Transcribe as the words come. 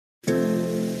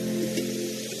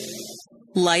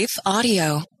Life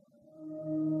Audio.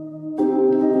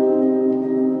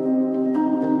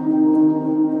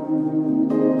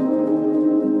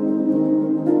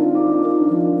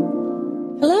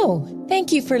 Hello.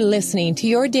 Thank you for listening to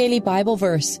Your Daily Bible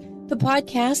Verse, the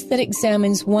podcast that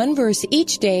examines one verse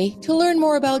each day to learn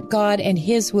more about God and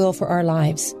His will for our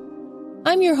lives.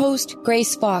 I'm your host,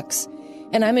 Grace Fox,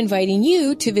 and I'm inviting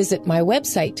you to visit my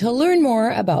website to learn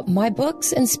more about my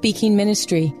books and speaking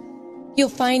ministry. You'll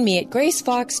find me at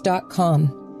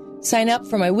gracefox.com. Sign up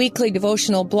for my weekly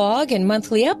devotional blog and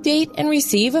monthly update and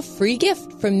receive a free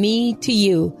gift from me to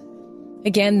you.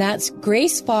 Again, that's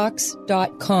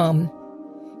gracefox.com.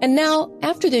 And now,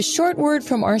 after this short word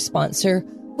from our sponsor,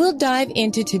 we'll dive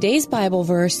into today's Bible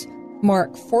verse,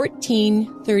 Mark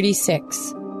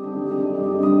 14:36.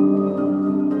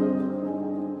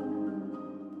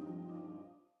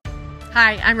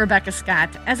 Hi, I'm Rebecca Scott.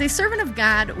 As a servant of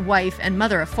God, wife, and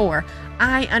mother of four,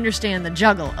 I understand the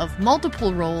juggle of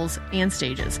multiple roles and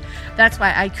stages. That's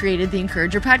why I created the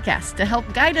Encourager podcast to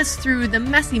help guide us through the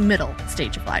messy middle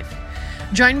stage of life.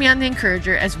 Join me on the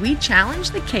Encourager as we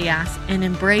challenge the chaos and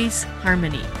embrace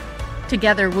harmony.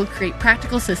 Together, we'll create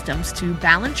practical systems to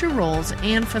balance your roles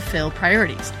and fulfill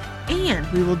priorities. And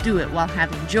we will do it while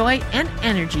having joy and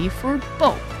energy for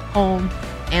both home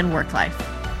and work life.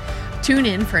 Tune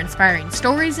in for inspiring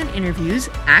stories and interviews,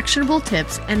 actionable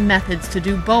tips, and methods to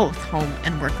do both home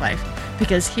and work life.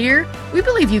 Because here, we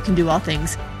believe you can do all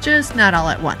things, just not all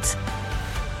at once.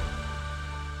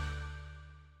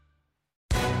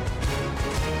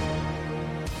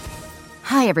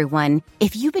 Hi, everyone.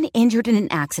 If you've been injured in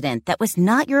an accident that was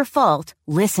not your fault,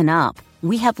 listen up.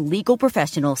 We have legal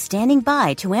professionals standing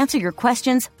by to answer your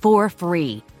questions for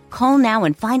free. Call now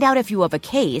and find out if you have a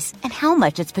case and how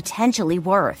much it's potentially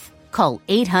worth. Call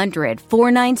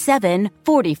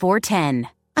 800-497-4410.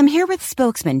 I'm here with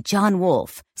spokesman John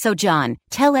Wolf. So, John,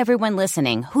 tell everyone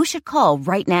listening who should call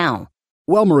right now.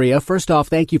 Well, Maria, first off,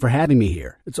 thank you for having me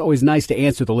here. It's always nice to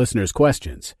answer the listeners'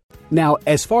 questions. Now,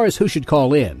 as far as who should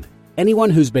call in, anyone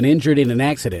who's been injured in an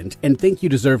accident and think you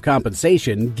deserve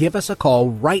compensation, give us a call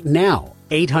right now.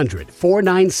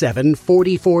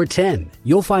 800-497-4410.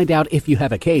 You'll find out if you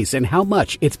have a case and how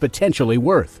much it's potentially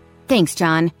worth. Thanks,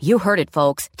 John. You heard it,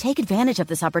 folks. Take advantage of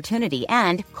this opportunity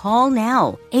and call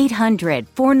now.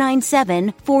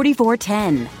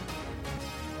 800-497-4410.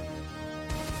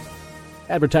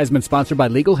 Advertisement sponsored by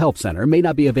Legal Help Center, may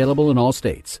not be available in all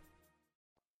states.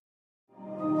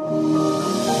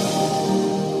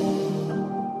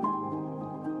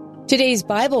 Today's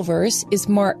Bible verse is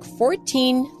Mark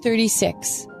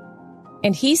 14:36.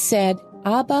 And he said,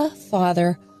 Abba,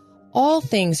 Father, all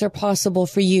things are possible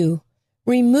for you.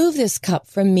 Remove this cup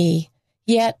from me,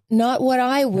 yet not what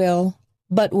I will,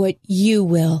 but what you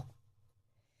will.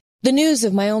 The news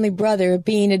of my only brother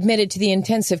being admitted to the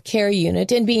intensive care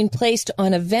unit and being placed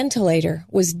on a ventilator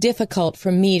was difficult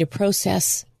for me to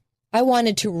process. I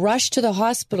wanted to rush to the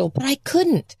hospital, but I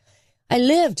couldn't. I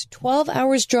lived 12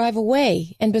 hours drive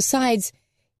away, and besides,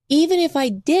 even if I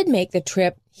did make the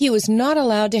trip, he was not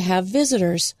allowed to have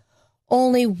visitors.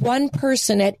 Only one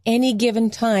person at any given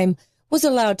time was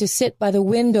allowed to sit by the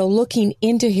window looking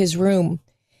into his room,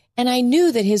 and I knew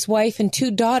that his wife and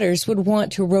 2 daughters would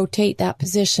want to rotate that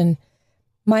position.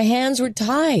 My hands were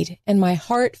tied, and my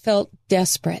heart felt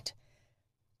desperate.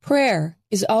 Prayer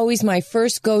is always my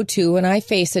first go-to when I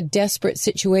face a desperate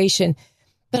situation,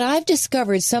 but I've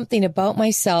discovered something about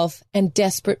myself and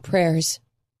desperate prayers.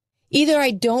 Either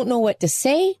I don't know what to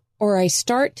say, or I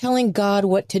start telling God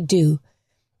what to do.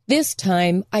 This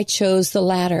time, I chose the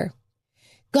latter.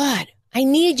 God, I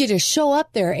need you to show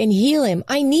up there and heal him.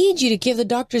 I need you to give the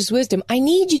doctors wisdom. I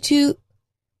need you to...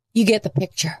 You get the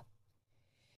picture.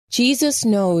 Jesus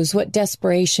knows what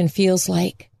desperation feels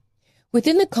like.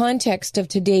 Within the context of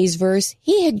today's verse,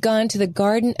 he had gone to the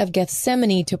Garden of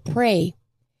Gethsemane to pray.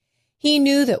 He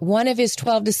knew that one of his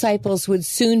 12 disciples would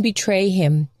soon betray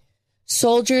him.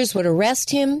 Soldiers would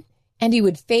arrest him, and he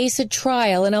would face a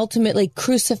trial and ultimately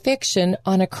crucifixion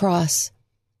on a cross.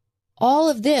 All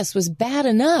of this was bad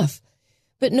enough,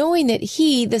 but knowing that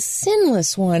he, the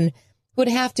sinless one, would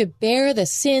have to bear the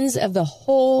sins of the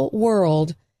whole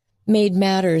world made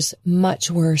matters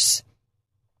much worse.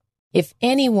 If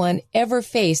anyone ever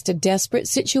faced a desperate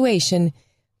situation,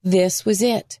 this was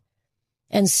it.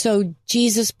 And so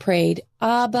Jesus prayed,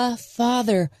 Abba,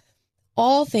 Father,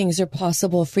 all things are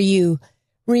possible for you.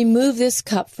 Remove this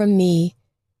cup from me,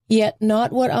 yet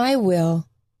not what I will,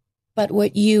 but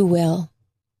what you will.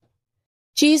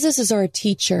 Jesus is our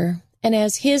teacher, and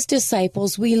as his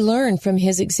disciples, we learn from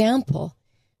his example.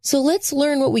 So let's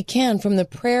learn what we can from the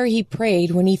prayer he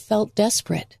prayed when he felt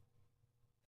desperate.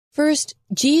 First,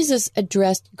 Jesus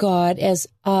addressed God as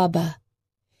Abba.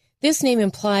 This name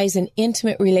implies an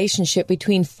intimate relationship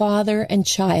between father and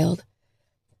child.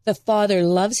 The father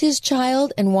loves his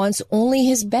child and wants only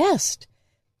his best.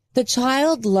 The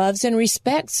child loves and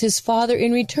respects his father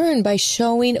in return by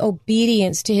showing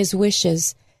obedience to his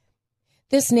wishes.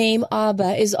 This name,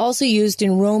 Abba, is also used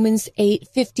in Romans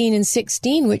 8:15 and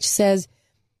 16, which says,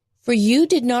 "For you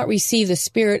did not receive the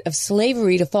spirit of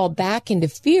slavery to fall back into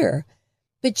fear,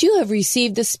 but you have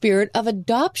received the spirit of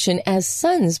adoption as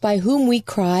sons, by whom we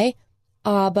cry,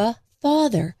 Abba,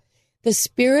 Father." The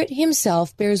Spirit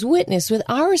himself bears witness with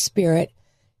our spirit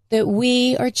that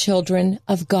we are children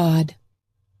of God.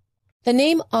 The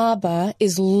name Abba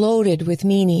is loaded with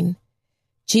meaning.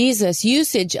 Jesus'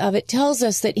 usage of it tells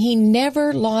us that he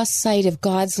never lost sight of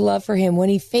God's love for him when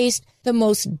he faced the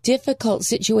most difficult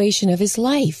situation of his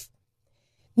life.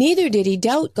 Neither did he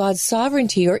doubt God's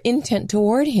sovereignty or intent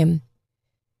toward him.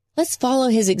 Let's follow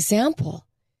his example.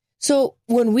 So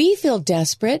when we feel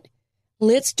desperate,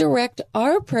 let's direct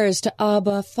our prayers to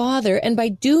Abba, Father, and by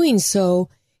doing so,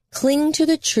 cling to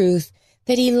the truth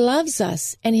that he loves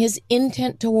us and his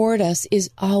intent toward us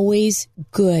is always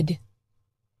good.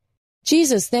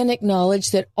 Jesus then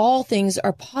acknowledged that all things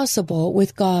are possible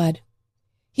with God.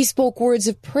 He spoke words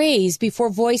of praise before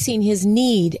voicing his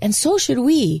need, and so should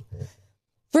we.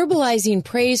 Verbalizing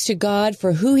praise to God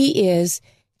for who he is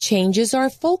changes our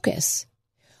focus.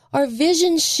 Our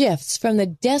vision shifts from the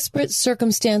desperate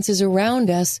circumstances around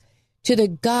us to the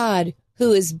God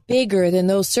who is bigger than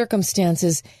those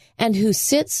circumstances and who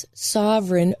sits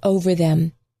sovereign over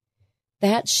them.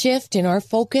 That shift in our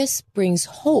focus brings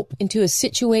hope into a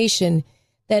situation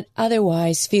that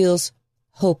otherwise feels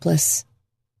hopeless.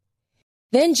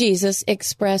 Then Jesus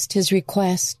expressed his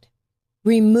request,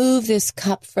 "Remove this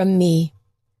cup from me."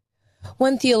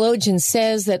 One theologian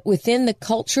says that within the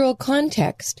cultural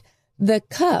context, the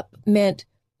cup meant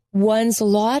one's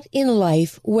lot in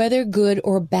life, whether good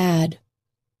or bad.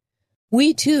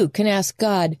 We too can ask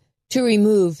God to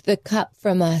remove the cup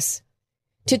from us,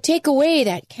 to take away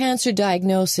that cancer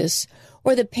diagnosis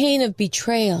or the pain of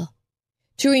betrayal,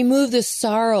 to remove the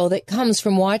sorrow that comes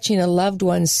from watching a loved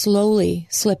one slowly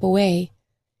slip away,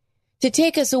 to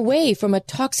take us away from a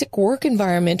toxic work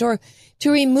environment, or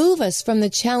to remove us from the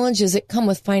challenges that come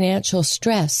with financial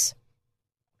stress.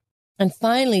 And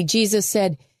finally, Jesus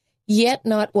said, "Yet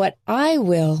not what I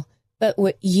will, but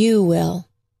what you will."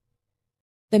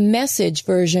 The Message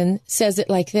version says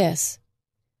it like this,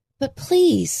 "But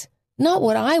please, not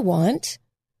what I want.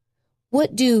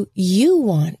 What do you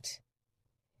want?"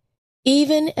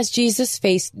 Even as Jesus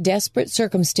faced desperate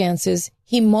circumstances,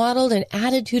 he modeled an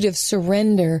attitude of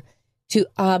surrender to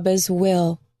Abba's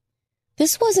will.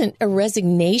 This wasn't a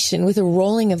resignation with a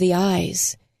rolling of the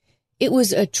eyes. It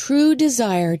was a true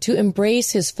desire to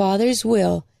embrace his Father's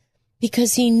will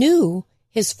because he knew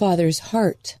his Father's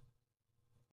heart.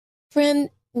 Friend,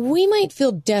 we might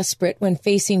feel desperate when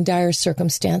facing dire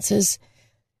circumstances.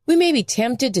 We may be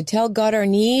tempted to tell God our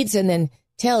needs and then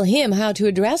tell him how to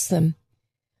address them.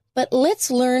 But let's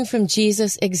learn from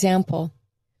Jesus' example.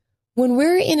 When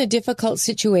we're in a difficult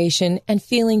situation and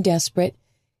feeling desperate,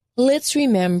 let's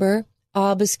remember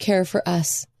Abba's care for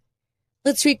us.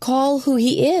 Let's recall who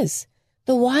he is,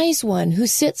 the wise one who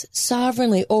sits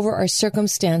sovereignly over our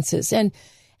circumstances and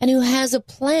who has a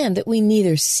plan that we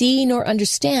neither see nor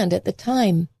understand at the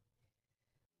time.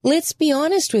 Let's be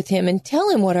honest with him and tell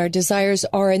him what our desires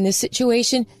are in this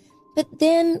situation, but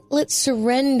then let's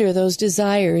surrender those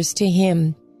desires to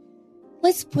him.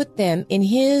 Let's put them in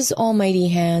his almighty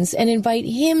hands and invite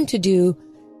him to do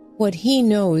what he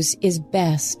knows is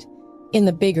best in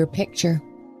the bigger picture.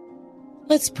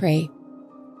 Let's pray.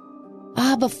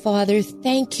 Abba, Father,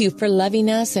 thank you for loving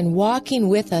us and walking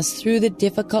with us through the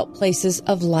difficult places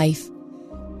of life.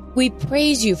 We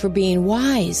praise you for being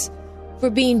wise, for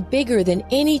being bigger than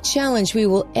any challenge we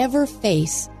will ever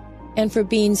face, and for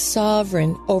being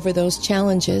sovereign over those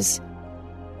challenges.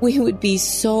 We would be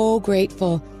so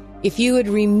grateful if you would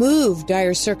remove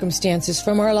dire circumstances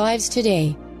from our lives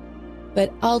today.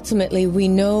 But ultimately, we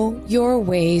know your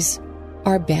ways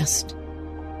are best.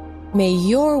 May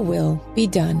your will be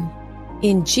done.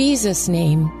 In Jesus'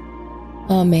 name,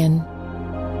 amen.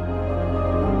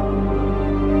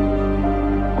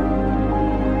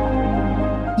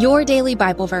 Your Daily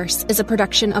Bible Verse is a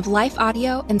production of Life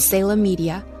Audio and Salem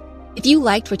Media. If you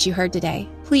liked what you heard today,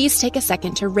 please take a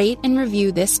second to rate and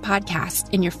review this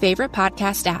podcast in your favorite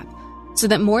podcast app so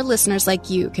that more listeners like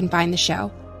you can find the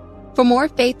show. For more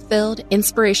faith-filled,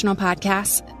 inspirational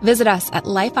podcasts, visit us at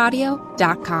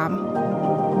lifeaudio.com.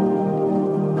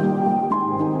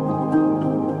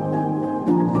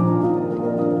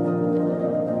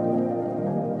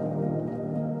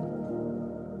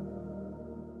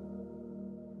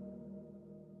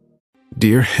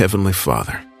 Dear Heavenly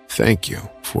Father, thank you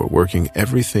for working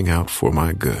everything out for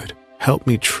my good. Help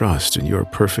me trust in your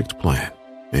perfect plan.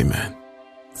 Amen.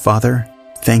 Father,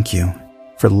 thank you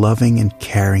for loving and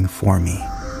caring for me.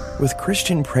 With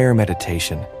Christian Prayer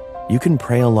Meditation, you can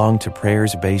pray along to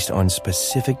prayers based on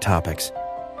specific topics.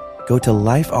 Go to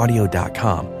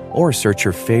lifeaudio.com or search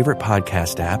your favorite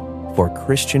podcast app for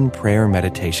Christian Prayer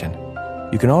Meditation.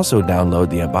 You can also download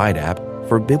the Abide app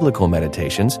for biblical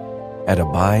meditations at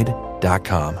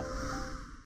abide.com.